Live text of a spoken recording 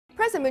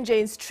President Moon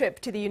Jae-in's trip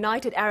to the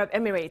United Arab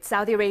Emirates,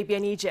 Saudi Arabia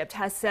and Egypt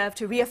has served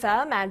to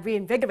reaffirm and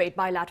reinvigorate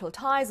bilateral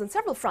ties on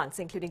several fronts,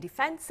 including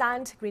defense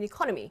and green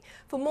economy.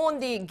 For more on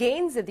the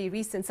gains of the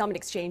recent summit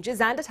exchanges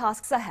and the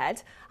tasks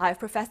ahead, I have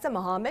Professor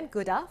Mohammed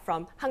Guda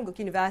from Hanguk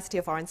University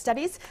of Foreign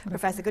Studies.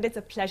 Professor Guda, it's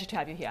a pleasure to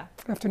have you here.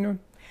 Good afternoon.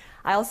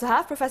 I also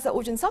have Professor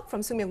Oh Jun-sok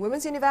from Sookmyung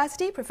Women's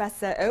University.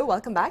 Professor Oh,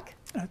 welcome back.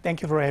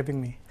 Thank you for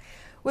having me.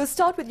 We'll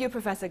start with you,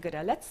 Professor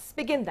Guda. Let's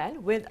begin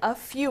then with a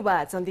few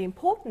words on the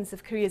importance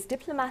of Korea's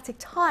diplomatic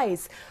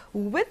ties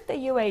with the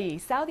UAE,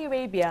 Saudi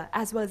Arabia,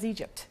 as well as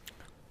Egypt.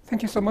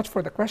 Thank you so much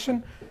for the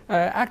question.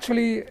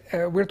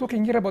 We're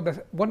talking here about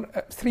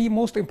the three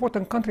most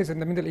important countries in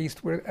the Middle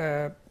East.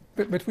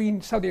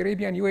 Between Saudi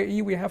Arabia and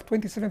UAE, we have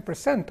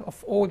 27%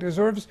 of all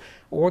reserves,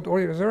 world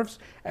oil reserves.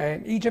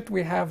 In Egypt,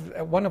 we have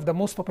one of the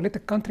most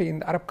populated countries in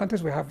the Arab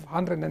countries. We have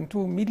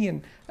 102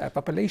 million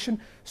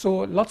population. So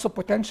lots of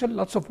potential,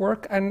 lots of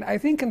work. And I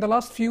think in the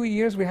last few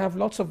years, we have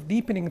lots of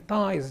deepening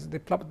ties,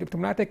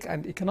 diplomatic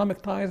and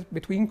economic ties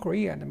between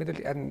Korea and the Middle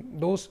East,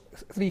 and those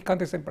three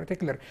countries in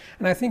particular.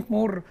 And I think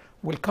more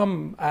will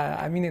come,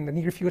 in the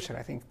near future,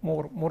 I think,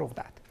 more of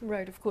that.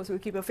 Right, of course, we'll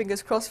keep our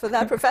fingers crossed for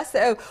that. Professor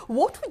O,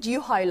 what would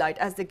you highlight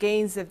as the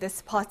gains of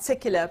this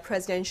particular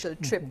presidential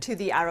trip to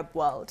the Arab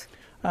world?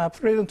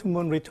 President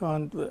Moon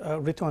returned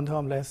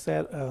home last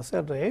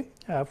Saturday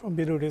from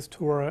Middle East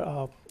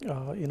tour,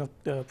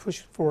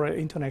 push for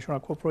international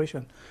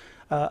cooperation.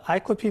 I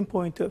could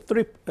pinpoint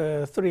three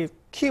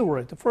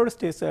keywords. The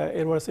first is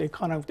it was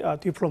economic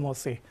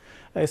diplomacy.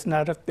 It's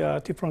not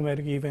a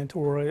diplomatic event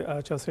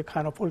or just a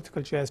kind of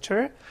political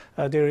gesture.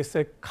 There is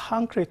a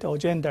concrete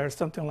agenda,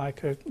 something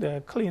like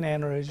clean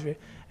energy,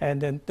 and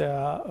then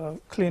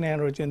clean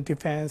energy and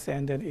defense,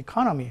 and then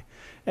economy.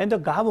 And the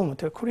government,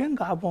 the Korean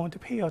government,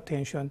 pay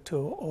attention to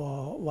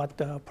what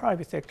the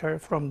private sector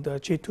from the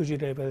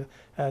G2G level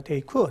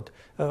they could,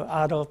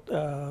 out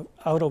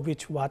of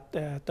which what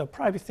the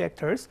private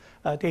sectors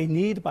they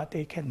need but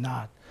they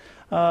cannot.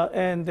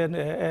 And then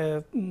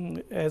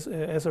as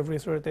a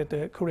result, that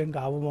the Korean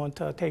government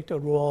take the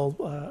role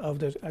of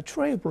the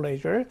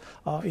trailblazer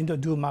in the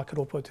new market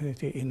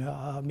opportunity in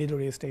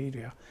Middle East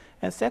area.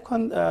 And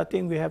second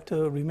thing we have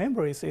to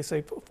remember is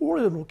a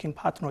forward-looking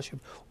partnership.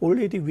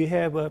 Already we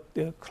have a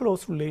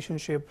close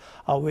relationship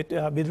with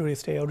Middle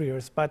East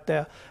areas, but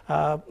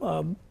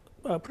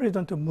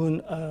President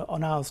Moon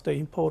announced the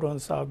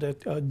importance of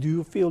the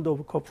new field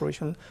of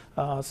cooperation,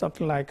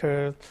 something like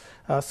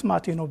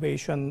smart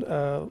innovation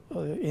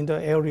in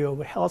the area of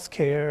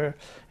healthcare,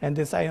 and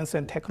the science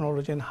and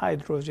technology and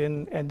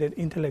hydrogen, and the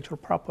intellectual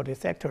property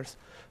sectors.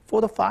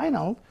 For the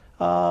final,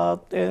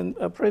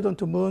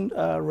 President Moon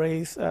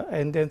raised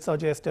and then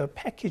suggest a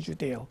package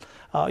deal.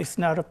 It's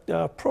not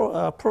a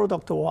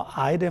product or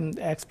item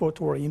export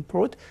or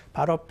import,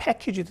 but a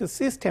packaged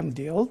system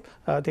deal.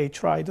 They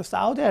tried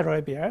Saudi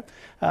Arabia.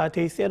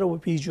 They set up a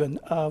vision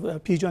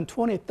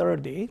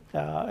 2030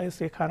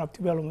 as a kind of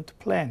development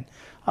plan,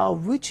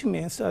 which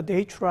means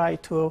they try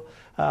to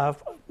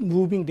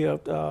moving their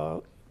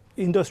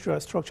industrial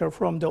structure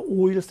from the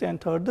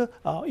oil-centered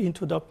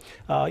into the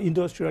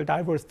industrial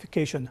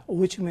diversification,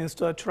 which means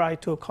to try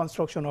to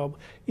construction of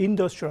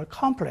industrial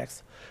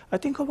complex.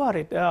 Think about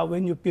it,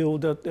 when you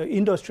build the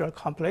industrial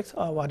complex,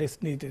 what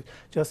is needed?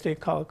 Just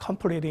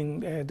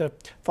completing the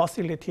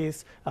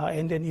facilities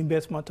and then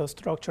investment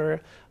structure,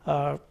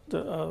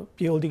 the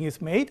building is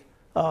made.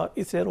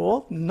 Is that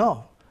all?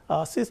 No.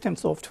 System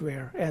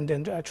software, and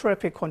then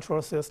traffic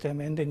control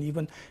system, and then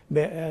even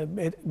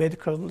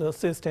medical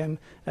system,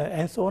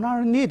 and so on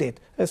are needed.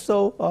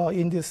 So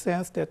in this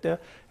sense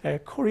that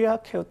Korea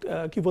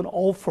could give an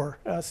offer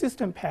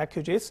system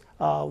packages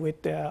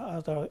with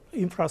the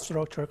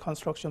infrastructure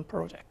construction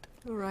project.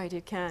 Right,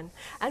 it can.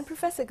 And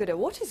Professor Guda,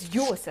 what is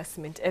your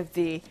assessment of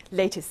the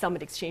latest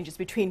summit exchanges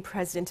between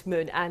President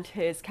Moon and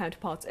his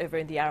counterparts over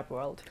in the Arab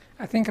world?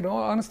 I think, in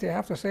all honesty, I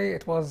have to say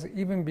it was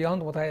even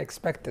beyond what I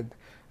expected.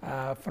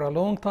 For a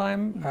long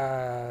time,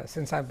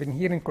 since I've been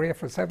here in Korea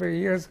for several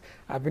years,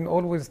 I've been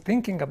always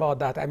thinking about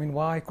that. I mean,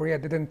 why Korea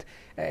didn't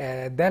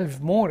delve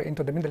more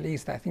into the Middle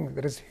East. I think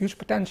there is huge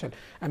potential.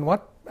 And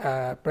what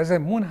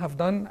President Moon have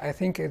done, I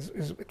think it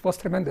was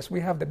tremendous.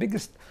 We have the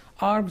biggest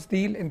arms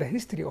deal in the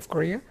history of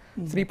Korea,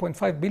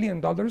 $3.5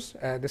 billion.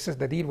 This is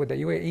the deal with the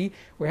UAE.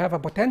 We have a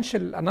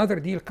potential, another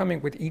deal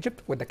coming with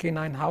Egypt with the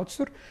K9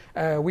 howitzer.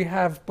 We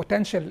have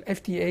potential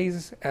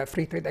FTAs,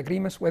 free trade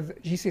agreements with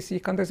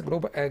GCC countries,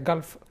 Global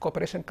Gulf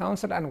Cooperation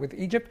Council, and with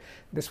Egypt.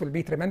 This will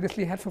be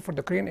tremendously helpful for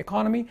the Korean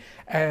economy.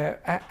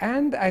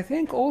 And I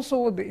think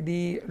also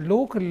the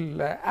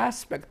local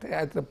aspect,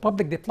 the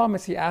public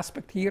diplomacy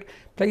aspect here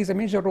plays a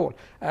major role.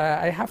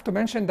 I have to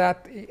mention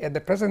that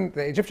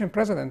the Egyptian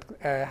president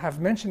have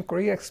mentioned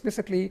Korea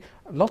explicitly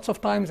lots of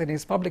times in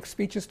his public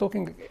speeches,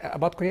 talking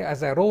about Korea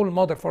as a role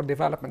model for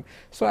development.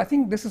 So I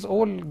think this is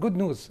all good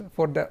news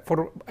for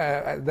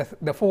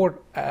the four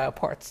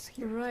parts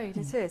here. Right,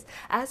 it is.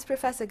 As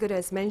Professor Guda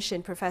has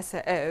mentioned,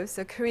 Professor Oh,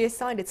 so Korea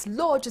signed its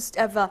largest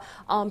ever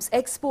arms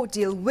export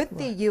deal with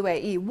the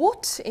UAE.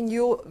 What, in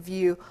your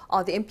view,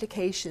 are the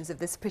implications of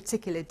this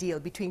particular deal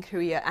between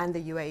Korea and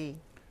the UAE?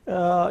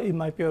 It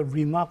might be a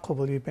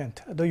remarkable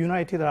event. The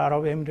United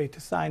Arab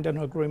Emirates signed an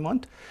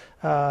agreement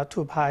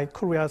to buy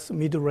Korea's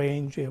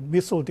mid-range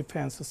missile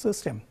defense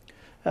system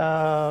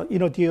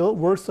in a deal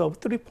worth of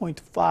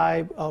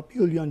 3.5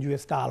 billion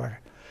US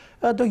dollar.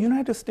 The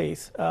United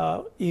States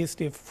is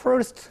the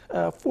first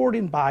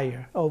foreign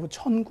buyer of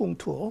Cheongung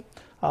tool,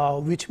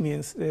 which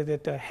means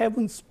that the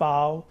Heaven's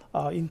Bow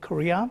in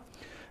Korea.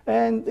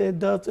 And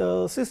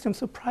the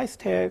system's price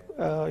tag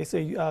is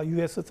a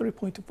US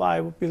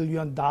 $3.5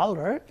 billion.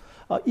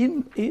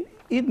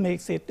 It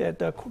makes it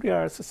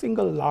Korea's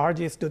single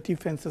largest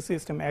defense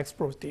system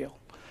export deal.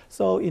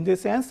 So in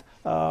this sense,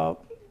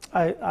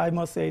 I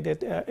must say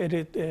that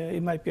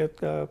it might be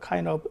a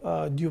kind of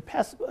due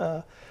pass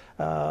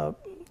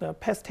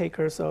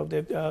takers of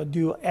the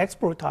due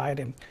export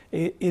item.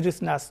 It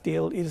is not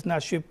steel, it is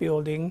not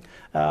shipbuilding,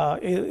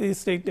 it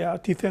is the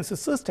defense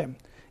system.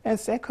 And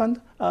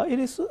second, it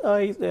is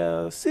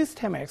a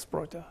system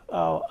export.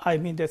 I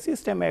mean, the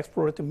system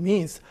export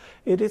means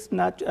it is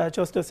not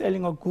just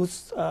selling of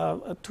goods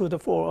to the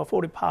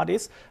foreign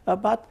parties,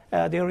 but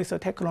there is a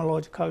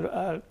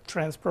technological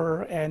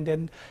transfer and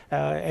then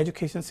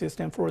education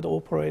system for the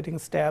operating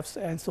staffs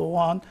and so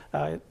on.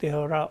 There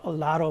are a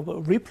lot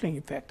of rippling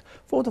effect.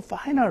 For the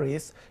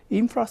fineries,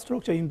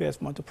 infrastructure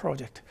investment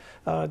project,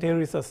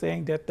 there is a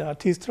saying that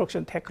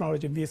destruction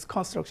technology means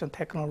construction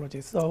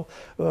technology. So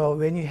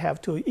when you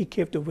have to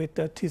equipped with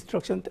the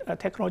destruction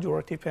technology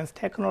or defense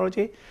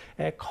technology,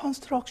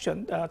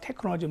 construction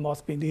technology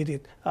must be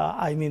needed.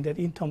 I mean that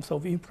in terms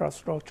of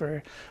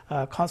infrastructure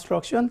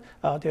construction,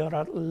 there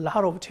are a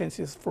lot of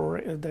chances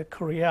for the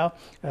Korea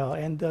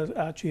and the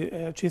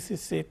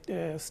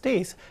GCC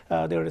states.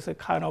 There is a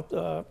kind of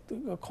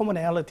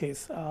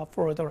commonalities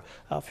for the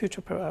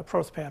future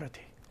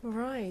prosperity.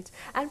 Right.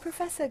 And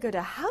Professor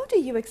Goda, how do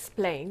you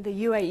explain the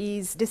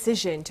UAE's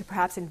decision to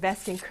perhaps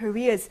invest in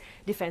Korea's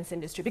defense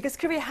industry? Because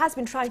Korea has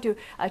been trying to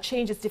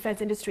change its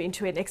defense industry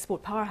into an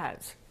export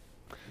powerhouse.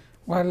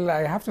 Well,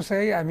 I have to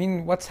say, I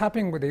mean, what's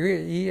happening with the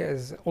UAE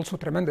is also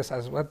tremendous,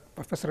 as what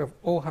Professor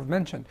O have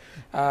mentioned.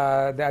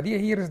 The idea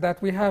here is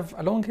that we have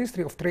a long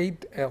history of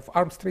trade, of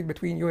arms trade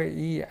between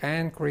UAE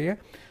and Korea.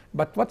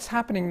 But what's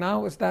happening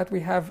now is that we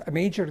have a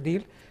major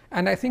deal.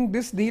 And I think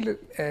this deal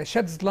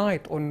sheds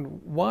light on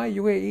why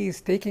UAE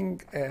is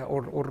taking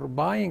or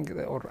buying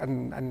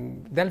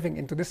and delving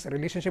into this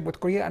relationship with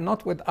Korea and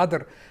not with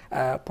other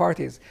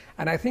parties.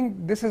 And I think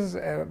this is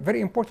very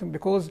important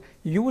because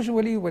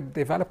usually with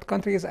developed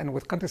countries and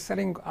with countries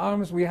selling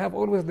arms, we have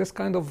always this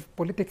kind of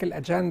political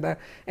agenda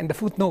in the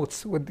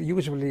footnotes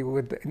usually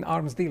in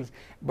arms deals.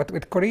 But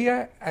with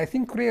Korea, I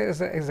think Korea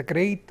is a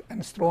great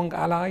and strong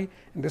ally.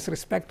 In this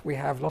respect, we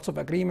have lots of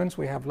agreements,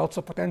 we have lots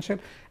of potential.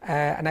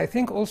 And I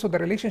think also the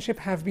relationship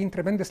have been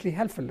tremendously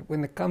helpful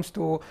when it comes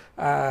to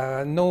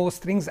no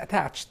strings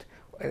attached,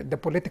 the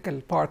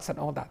political parts and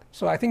all that.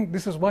 So I think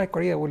this is why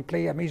Korea will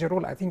play a major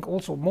role, I think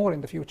also more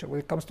in the future when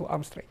it comes to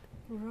arms trade.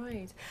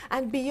 Right.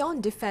 And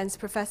beyond defense,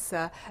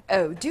 Professor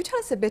O, do tell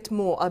us a bit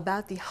more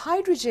about the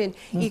hydrogen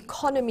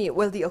economy,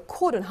 well, the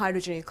accord on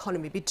hydrogen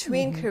economy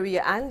between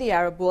Korea and the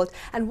Arab world,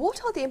 and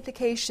what are the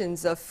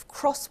implications of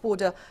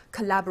cross-border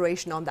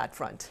collaboration on that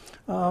front?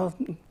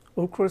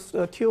 Of course,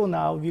 till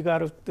now, we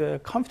got the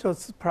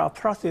confidence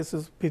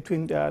processes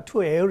between the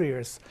two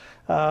areas.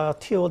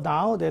 Till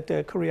now,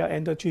 that Korea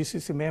and the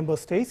GCC member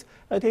states,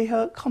 they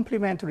have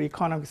complementary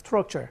economic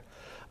structure.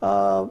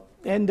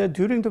 And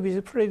during the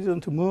visit,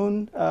 President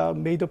Moon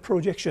made a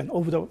projection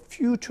of the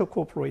future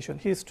cooperation.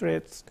 He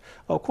stressed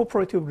a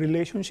cooperative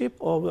relationship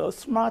of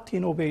smart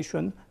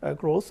innovation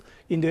growth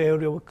in the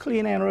area of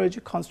clean energy,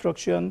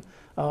 construction,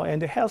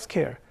 and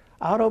healthcare.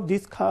 Out of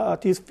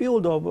this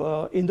field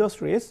of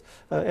industries,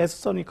 as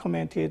Sonny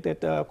commented, that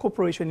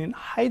cooperation in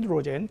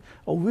hydrogen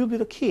will be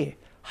the key.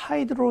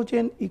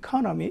 Hydrogen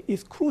economy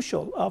is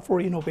crucial for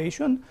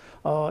innovation,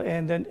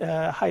 and then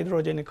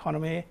hydrogen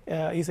economy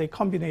is a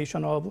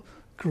combination of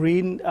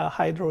green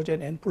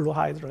hydrogen and blue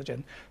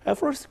hydrogen.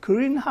 First,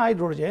 green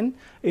hydrogen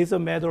is a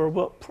matter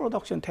of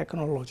production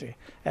technology.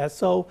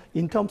 So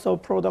in terms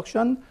of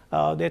production,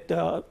 that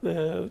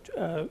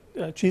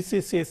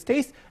GCC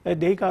states,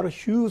 they got a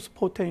huge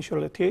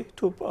potentiality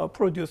to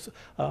produce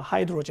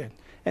hydrogen.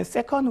 And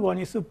second one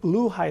is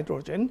blue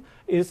hydrogen.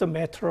 It is a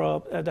matter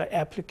of the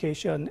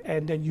application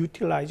and the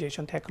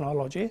utilization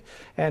technology.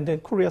 And then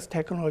Korea's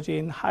technology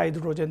in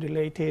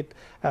hydrogen-related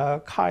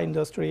car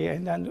industry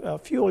and then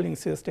fueling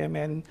system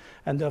and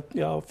the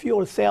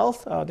fuel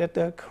cells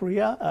that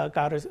Korea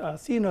got a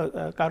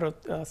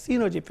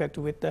synergy effect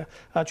with the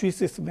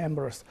GCC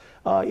members.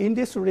 In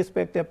this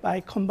respect,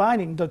 by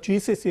combining the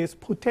GCC's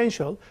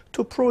potential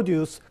to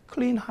produce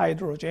clean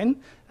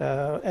hydrogen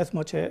as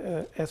much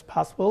as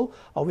possible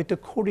with the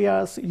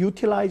Korea's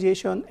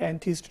utilization and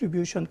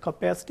distribution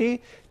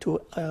capacity to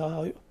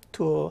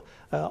to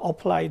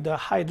apply the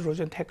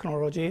hydrogen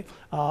technology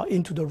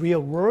into the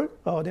real world,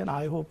 then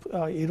I hope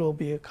it will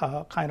be a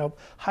kind of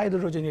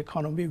hydrogen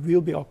economy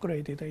will be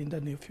upgraded in the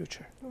near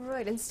future.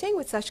 Right, and staying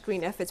with such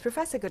green efforts,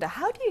 Professor Guda,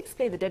 how do you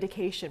explain the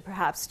dedication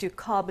perhaps to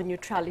carbon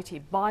neutrality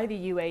by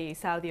the UAE,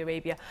 Saudi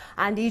Arabia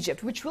and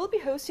Egypt, which will be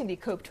hosting the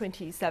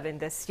COP27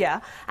 this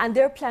year, and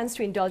their plans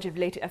to indulge in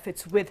related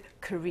efforts with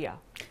Korea?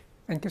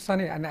 Thank you,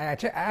 Sunny. And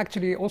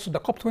actually, also the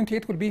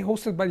COP28 will be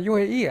hosted by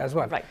UAE as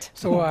well. Right.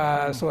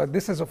 So, so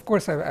this is, of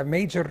course, a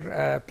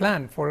major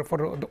plan for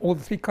all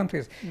the three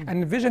countries.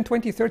 And Vision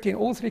 2030 in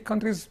all three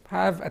countries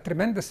have a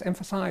tremendous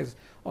emphasis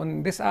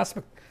on this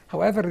aspect.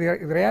 However,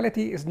 the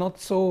reality is not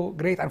so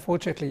great,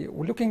 unfortunately.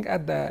 We're looking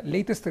at the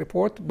latest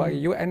report by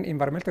UN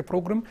Environmental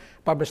Program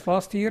published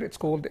last year. It's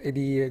called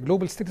the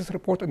Global Status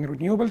Report on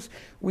Renewables.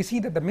 We see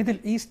that the Middle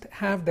East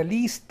have the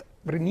least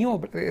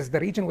renewable, is the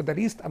region with the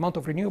least amount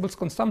of renewables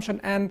consumption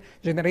and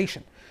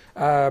generation.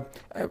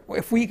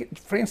 If we,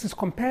 for instance,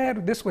 compare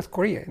this with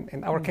Korea,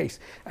 in our case,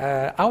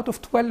 out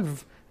of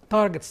 12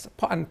 targets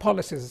and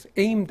policies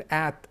aimed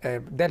at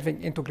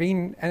delving into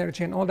green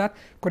energy and all that,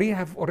 Korea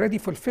have already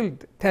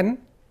fulfilled 10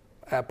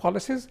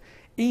 policies.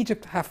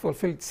 Egypt have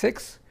fulfilled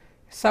 6,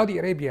 Saudi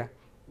Arabia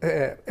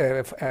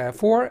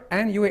 4,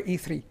 and UAE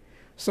 3.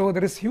 So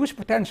there is huge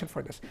potential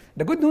for this.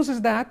 The good news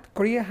is that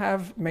Korea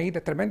have made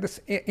a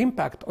tremendous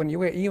impact on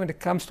UAE when it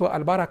comes to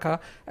Al Baraka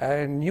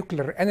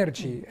nuclear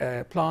energy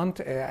plant,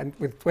 and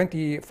with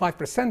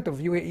 25% of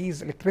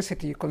UAE's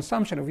electricity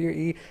consumption of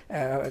UAE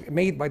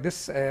made by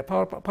this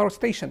power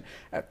station,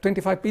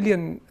 $25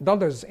 billion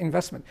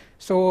investment.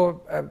 So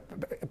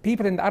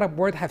people in the Arab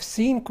world have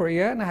seen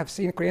Korea and have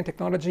seen Korean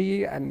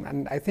technology,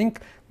 and I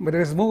think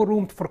there is more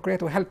room for Korea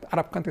to help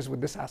Arab countries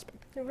with this aspect.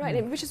 Right,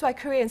 and which is why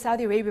Korea and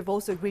Saudi Arabia have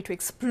also agreed to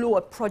explore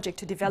a project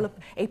to develop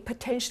a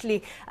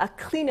potentially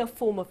cleaner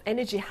form of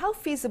energy. How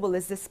feasible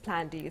is this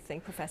plan, do you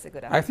think, Professor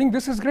Guda? I think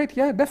this is great,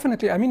 yeah,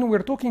 definitely. I mean, we're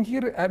talking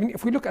here, I mean,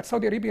 if we look at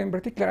Saudi Arabia in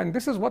particular, and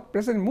this is what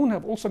President Moon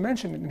have also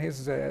mentioned in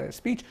his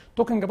speech,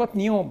 talking about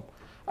NEOM,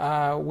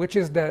 which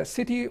is the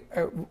city,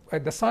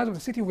 the size of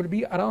the city will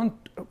be around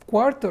a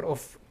quarter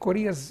of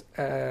Korea's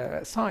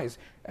size,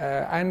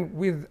 and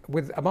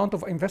with amount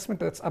of investment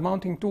that's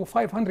amounting to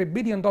 $500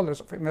 billion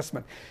of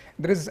investment.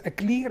 There is a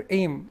clear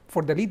aim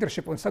for the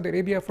leadership in Saudi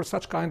Arabia for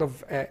such kind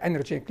of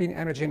energy, clean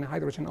energy and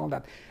hydrogen, all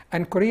that.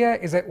 And Korea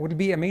will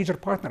be a major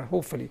partner,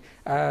 hopefully.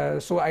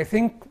 So I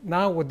think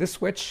now with this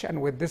switch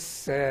and with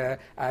this,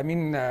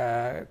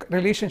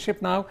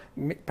 relationship now,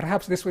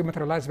 perhaps this will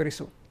materialize very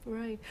soon.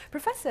 Right.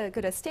 Professor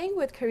Guda, staying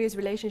with Korea's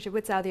relationship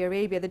with Saudi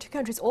Arabia, the two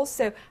countries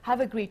also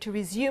have agreed to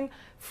resume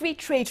free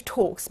trade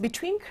talks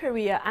between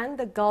Korea and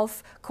the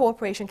Gulf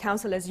Cooperation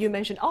Council, as you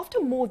mentioned,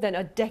 after more than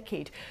a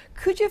decade.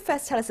 Could you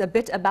first tell us a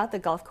bit about the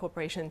Gulf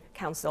Cooperation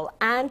Council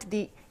and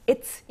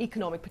its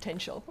economic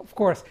potential? Of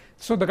course.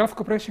 So the Gulf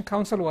Cooperation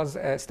Council was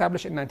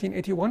established in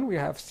 1981. We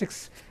have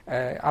 6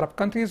 Arab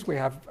countries. We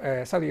have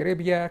Saudi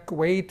Arabia,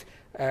 Kuwait,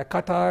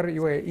 Qatar,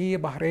 UAE,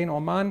 Bahrain,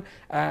 Oman,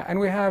 and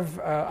we have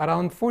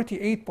around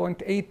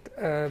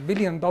 $48.8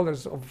 billion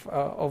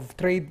of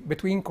trade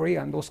between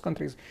Korea and those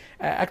countries.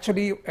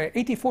 Actually,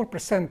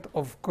 84%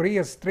 of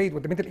Korea's trade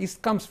with the Middle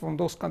East comes from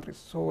those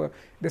countries. So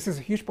this is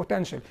a huge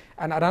potential.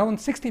 And around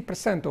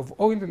 60% of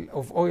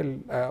oil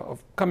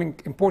coming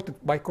imported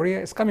by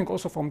Korea is coming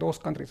also from those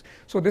countries.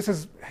 So this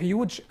is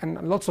huge, and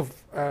lots of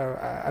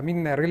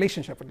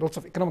relationship, lots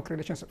of economic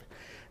relationships.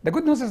 The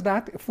good news is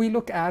that if we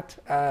look at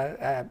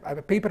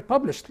a paper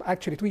published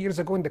actually 2 years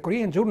ago in the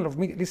Korean Journal of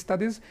Middle East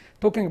Studies,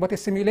 talking about a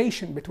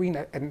simulation between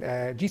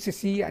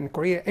GCC and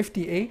Korea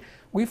FTA,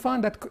 we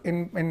found that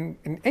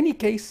in any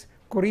case,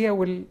 Korea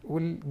will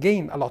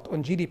gain a lot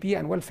on GDP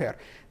and welfare.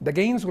 The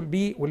gains will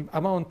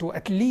amount to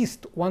at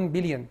least $1.5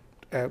 billion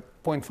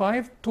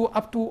to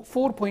up to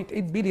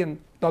 $4.8 billion.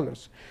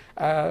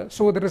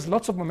 So there is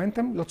lots of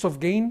momentum, lots of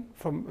gain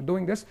from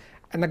doing this.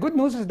 And the good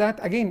news is that,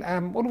 again,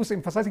 I'm always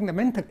emphasizing the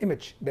mental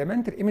image. The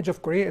mental image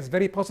of Korea is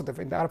very positive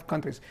in the Arab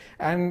countries.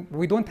 And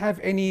we don't have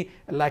any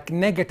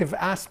negative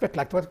aspect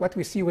like what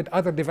we see with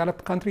other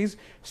developed countries.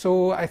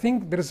 So I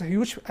think there is a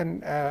huge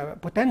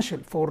potential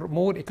for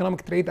more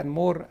economic trade and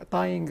more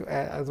tying,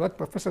 as what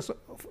Professor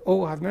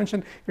O have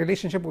mentioned,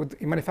 relationship with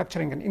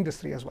manufacturing and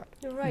industry as well.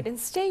 You're right. And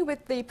staying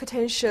with the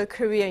potential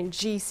Korean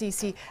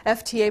GCC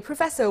FTA,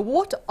 Professor,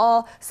 what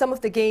are some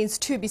of the gains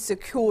to be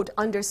secured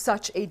under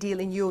such a deal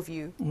in your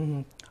view?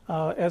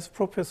 As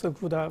Professor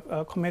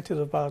Guda commented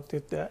about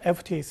the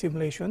FTA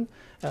simulation,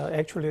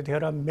 actually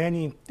there are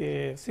many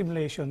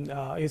simulation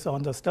is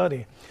under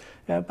study.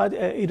 But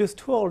it is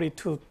too early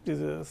to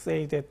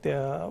say that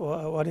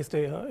what is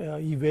the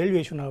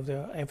evaluation of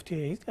the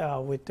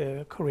FTA with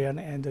the Korean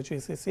and the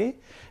GCC.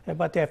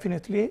 But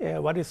definitely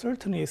what is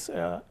certain is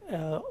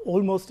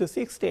almost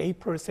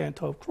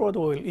 68% of crude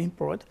oil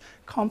import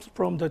comes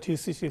from the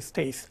GCC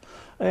states.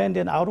 And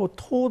then out of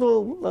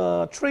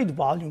total trade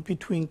volume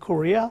between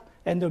Korea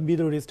and the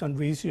Middle Eastern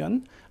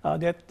region,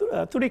 that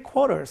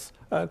 3/4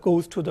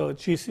 goes to the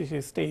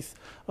GCC states.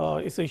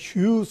 It's a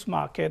huge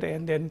market,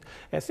 and then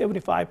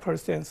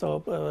 75%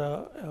 of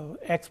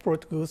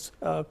export goods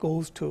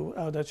goes to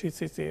the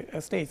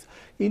GCC states.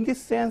 In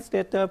this sense,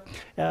 that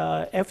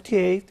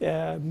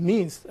FTA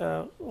means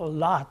a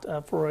lot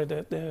for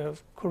the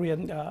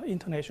Korean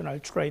international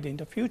trade in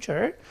the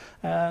future.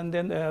 And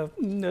then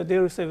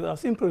there is a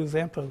simple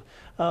example.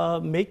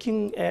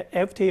 Making a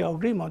FTA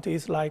agreement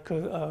is like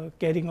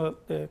getting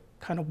a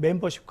kind of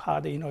membership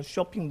card in a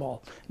shopping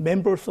mall,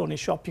 members only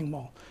shopping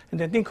mall. And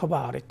then think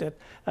about it, that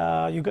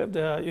you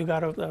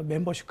got a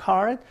membership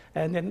card,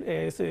 and then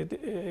it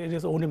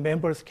is only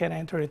members can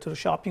enter into the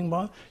shopping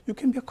mall. You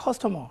can be a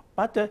customer,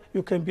 but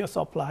you can be a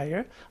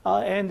supplier,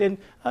 and then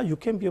you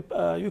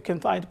can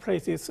find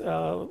places,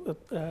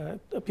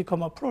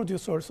 become a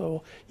producer,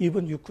 so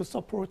even you could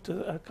support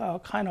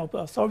kind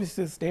of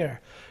services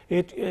there.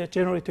 It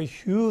generates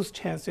huge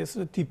chances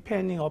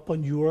depending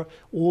upon your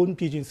own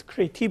business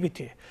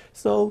creativity.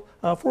 So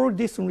for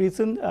this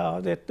reason,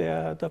 that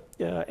the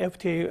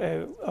FTA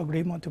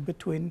agreement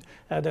between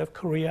the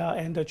Korea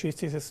and the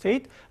GCC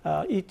state,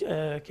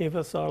 it gave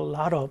us a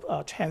lot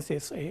of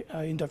chances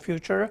in the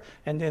future,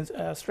 and then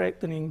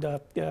strengthening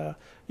the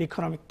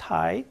economic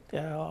tie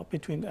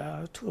between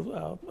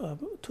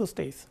two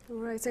states.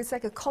 Right, so it's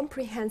like a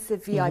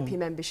comprehensive VIP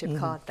membership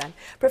card then.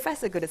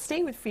 Professor Gooda,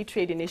 staying with free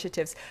trade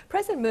initiatives,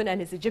 President Moon and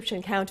his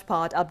Egyptian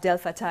counterpart Abdel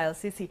Fattah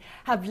el-Sisi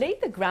have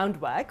laid the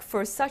groundwork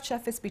for such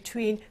efforts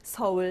between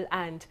Seoul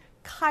and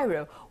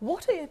Cairo.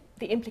 What are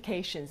the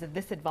implications of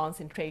this advance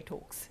in trade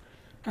talks?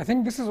 I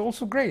think this is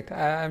also great.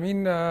 I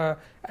mean,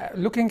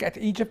 looking at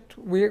Egypt,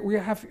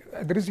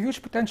 there is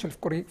huge potential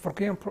for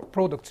Korean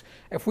products.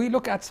 If we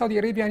look at Saudi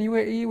Arabia and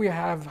UAE, we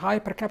have high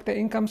per capita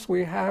incomes.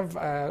 We have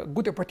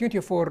good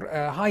opportunity for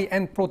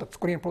high-end products,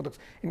 Korean products.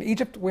 In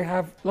Egypt, we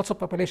have lots of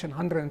population,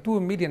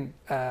 102 million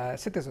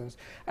citizens.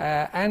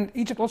 And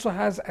Egypt also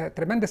has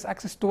tremendous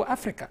access to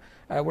Africa.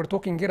 We're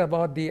talking here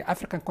about the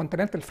African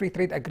Continental Free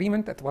Trade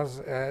Agreement that was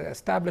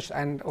established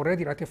and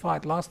already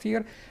ratified last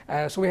year.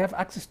 So we have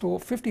access to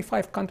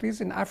 55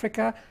 countries in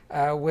Africa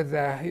with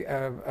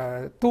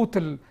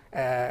total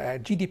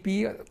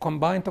GDP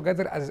combined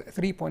together as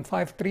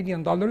 $3.5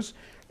 trillion.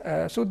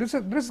 So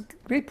there's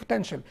great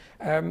potential.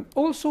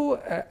 Also,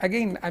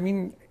 again, I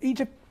mean,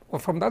 Egypt,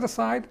 from the other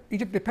side,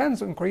 Egypt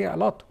depends on Korea a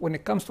lot when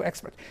it comes to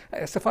exports.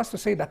 Suffice to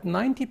say that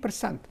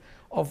 90%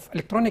 of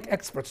electronic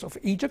exports of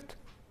Egypt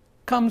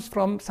comes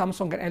from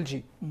Samsung and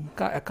LG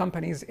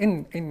companies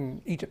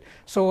in Egypt.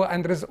 So,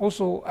 and there is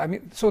also, I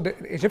mean, so the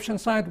Egyptian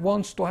side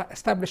wants to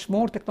establish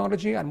more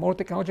technology and more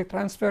technology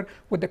transfer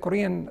with the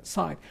Korean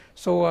side.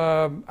 So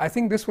I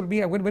think this will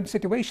be a win-win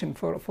situation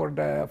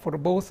for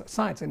both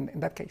sides in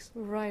that case.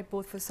 Right,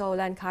 both for Seoul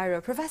and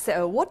Cairo.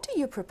 Professor, what do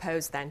you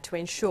propose then to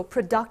ensure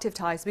productive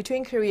ties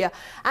between Korea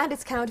and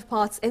its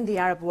counterparts in the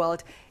Arab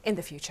world in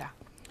the future?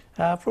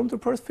 From the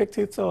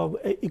perspective of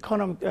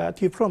economic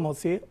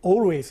diplomacy,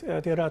 always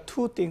there are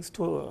two things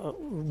to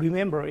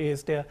remember: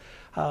 is the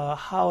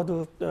how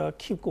to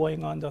keep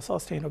going on the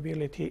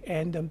sustainability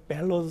and then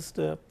balance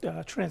the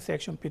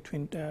transaction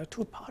between the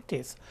two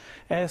parties.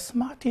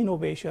 Smart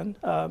innovation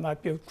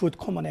might be a good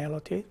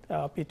commonality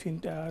between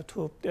the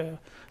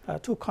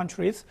two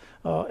countries,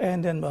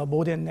 and then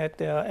more than that,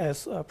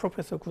 as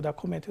Professor Gooda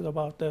commented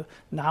about,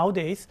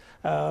 nowadays.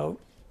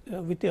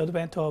 With the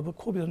advent of the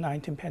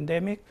COVID-19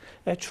 pandemic,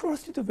 a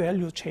trusted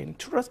value chain,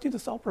 trusted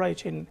supply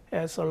chain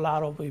has a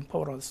lot of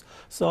importance.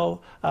 So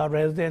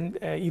rather than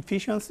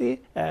efficiency,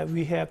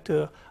 we have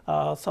to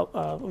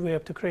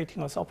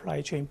creating a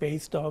supply chain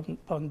based on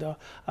the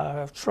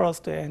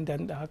trust and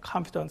then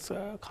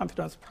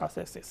confidence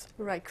processes.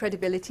 Right,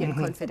 credibility and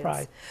confidence.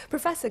 Right.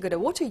 Professor Gooda,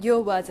 what are your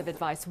words of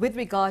advice with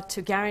regard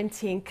to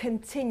guaranteeing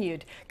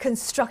continued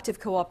constructive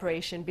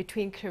cooperation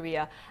between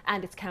Korea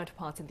and its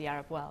counterparts in the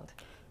Arab world?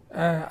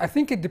 I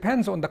think it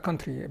depends on the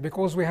country,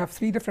 because we have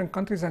 3 different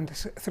countries and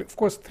of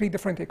course 3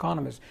 different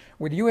economies.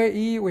 With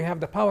UAE, we have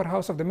the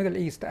powerhouse of the Middle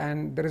East,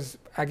 and there is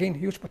again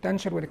huge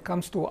potential when it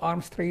comes to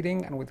arms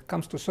trading and when it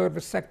comes to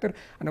service sector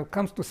and when it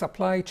comes to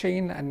supply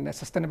chain and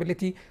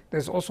sustainability.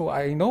 There's also,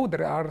 I know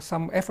there are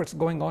some efforts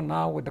going on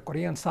now with the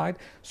Korean side.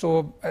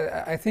 So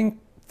I think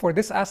for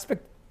this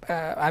aspect,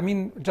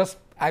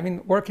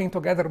 working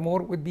together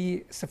more would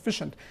be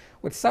sufficient.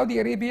 With Saudi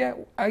Arabia,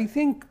 I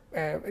think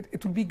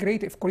it would be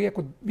great if Korea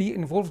could be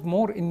involved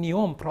more in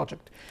NEOM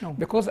project.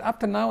 Because up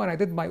to now, and I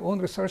did my own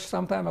research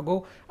some time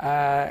ago,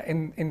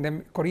 in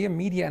the Korean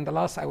media in the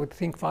last, I would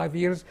think, 5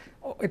 years,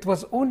 it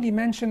was only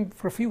mentioned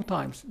for a few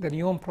times, the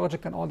NEOM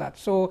project and all that.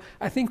 So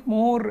I think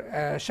more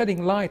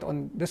shedding light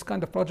on this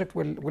kind of project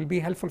will be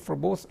helpful for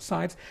both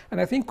sides.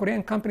 And I think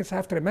Korean companies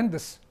have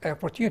tremendous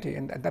opportunity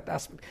in that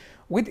aspect.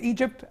 With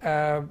Egypt,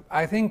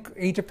 I think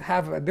Egypt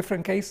have a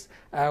different case.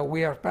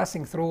 We are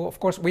passing through, of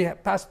course, we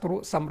have passed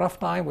through some rough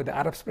time with the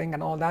Arab Spring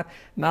and all that.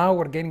 Now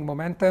we're gaining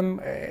momentum.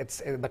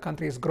 The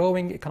country is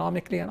growing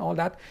economically and all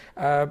that.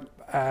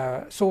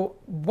 So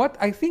what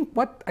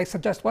I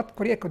suggest what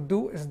Korea could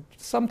do is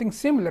something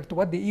similar to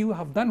what the EU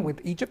have done with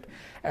Egypt,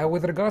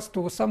 with regards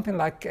to something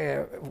like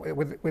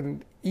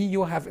when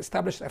EU have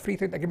established a free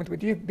trade agreement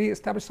with Egypt, they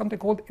established something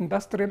called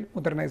Industrial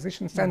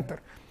Modernization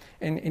Center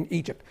in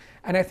Egypt.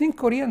 And I think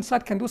Korean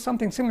side can do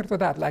something similar to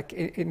that, like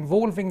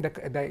involving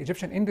the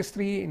Egyptian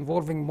industry,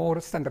 involving more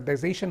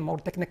standardization, more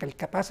technical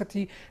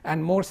capacity,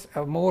 and more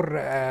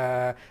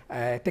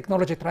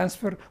technology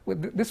transfer.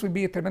 This would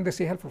be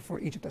tremendously helpful for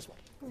Egypt as well.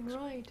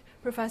 Right.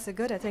 Professor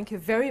Gura, thank you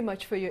very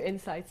much for your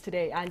insights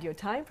today and your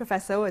time.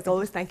 Professor, as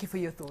always, thank you for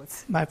your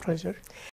thoughts. My pleasure.